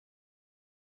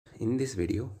In this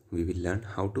video, we will learn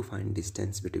how to find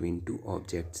distance between two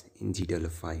objects in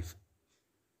Gdevelop 5.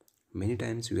 Many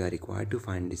times we are required to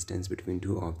find distance between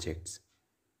two objects.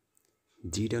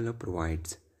 Gdevelop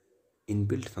provides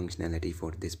inbuilt functionality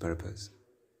for this purpose.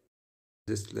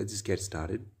 Let's get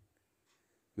started.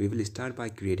 We will start by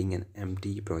creating an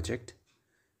empty project.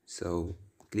 So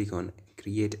click on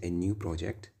create a new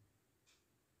project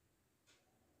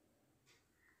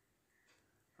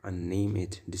and name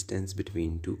it distance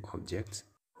between two objects.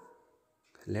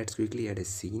 Let's quickly add a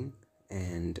scene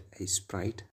and a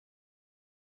sprite.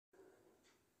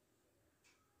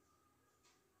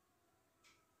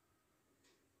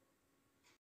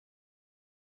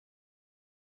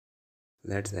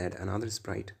 Let's add another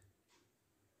sprite.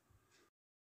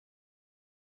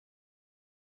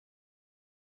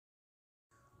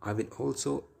 I will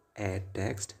also add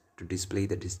text to display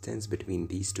the distance between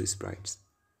these two sprites.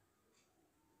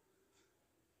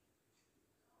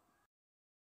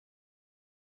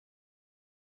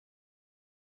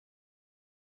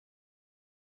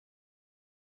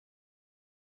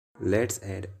 Let's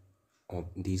add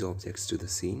these objects to the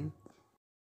scene.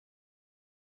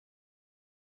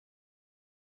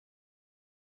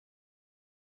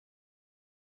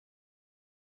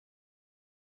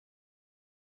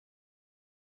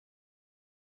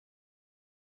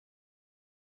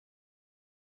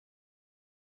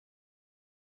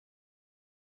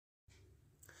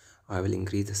 I will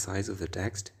increase the size of the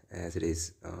text as it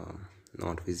is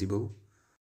not visible.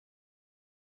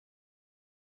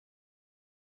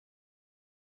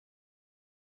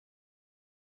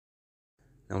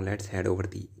 Now let's head over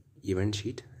the event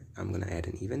sheet. I'm going to add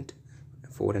an event.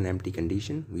 For an empty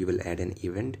condition, we will add an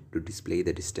event to display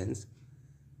the distance.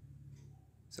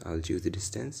 So I'll choose the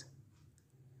distance,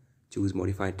 choose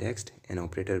modify text and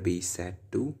operator be set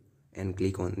to, and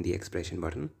click on the expression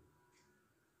button.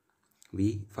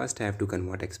 We first have to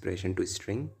convert expression to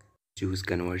string. Choose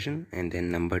conversion and then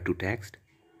number to text.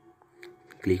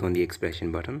 Click on the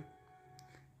expression button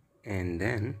and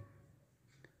then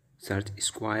search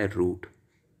square root.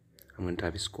 I'm going to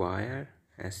type square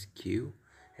SQ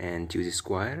and choose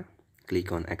square.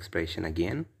 Click on expression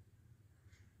again,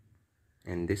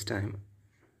 and this time,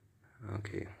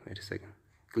 okay, wait a second.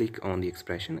 Click on the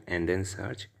expression and then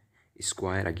search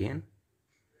square again,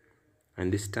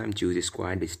 and this time choose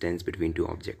square distance between two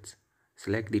objects.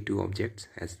 Select the two objects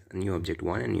as new object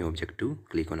 1 and new object 2.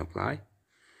 Click on apply.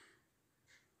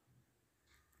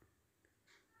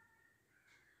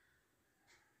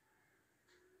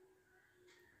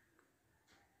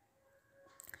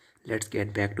 Let's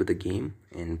get back to the game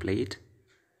and play it.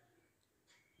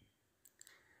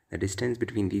 The distance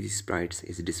between these sprites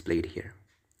is displayed here.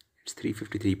 It's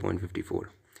 353.54.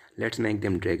 Let's make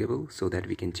them draggable so that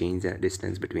we can change the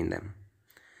distance between them.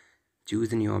 Choose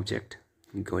the new object,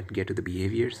 get to the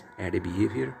behaviors, add a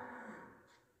behavior,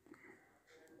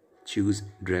 choose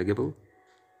draggable,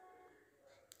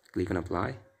 click on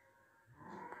apply.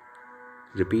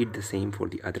 Repeat the same for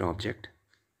the other object.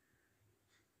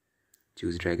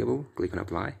 Choose draggable, click on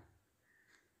apply.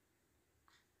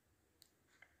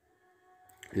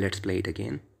 Let's play it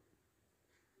again.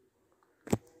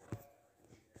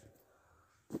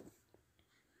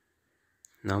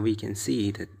 Now we can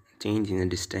see that change in the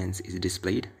distance is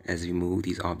displayed as we move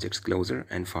these objects closer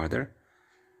and farther.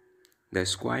 The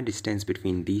square distance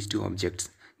between these two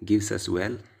objects gives us,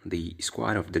 well, the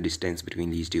square of the distance between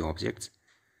these two objects.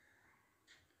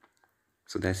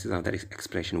 So this is how that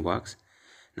expression works.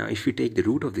 Now if we take the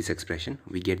root of this expression,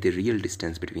 we get the real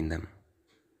distance between them.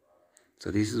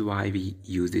 So this is why we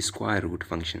use the square root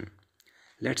function.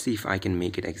 Let's see if I can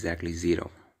make it exactly 0.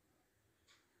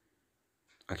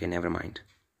 Okay, never mind.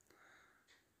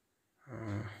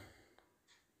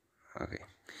 Okay,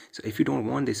 so if you don't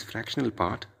want this fractional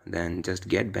part, then just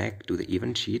get back to the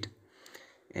event sheet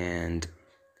and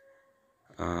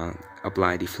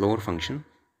apply the floor function.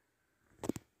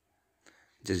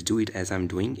 Just do it as I'm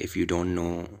doing if you don't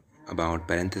know about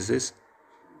parentheses.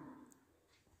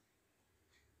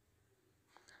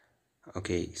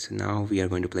 Okay, so now we are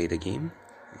going to play the game,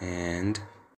 and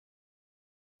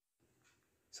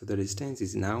so the distance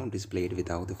is now displayed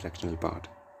without the fractional part.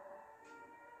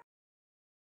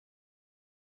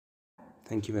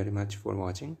 Thank you very much for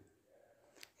watching,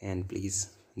 and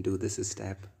please do this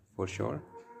step for sure.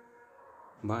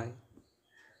 Bye.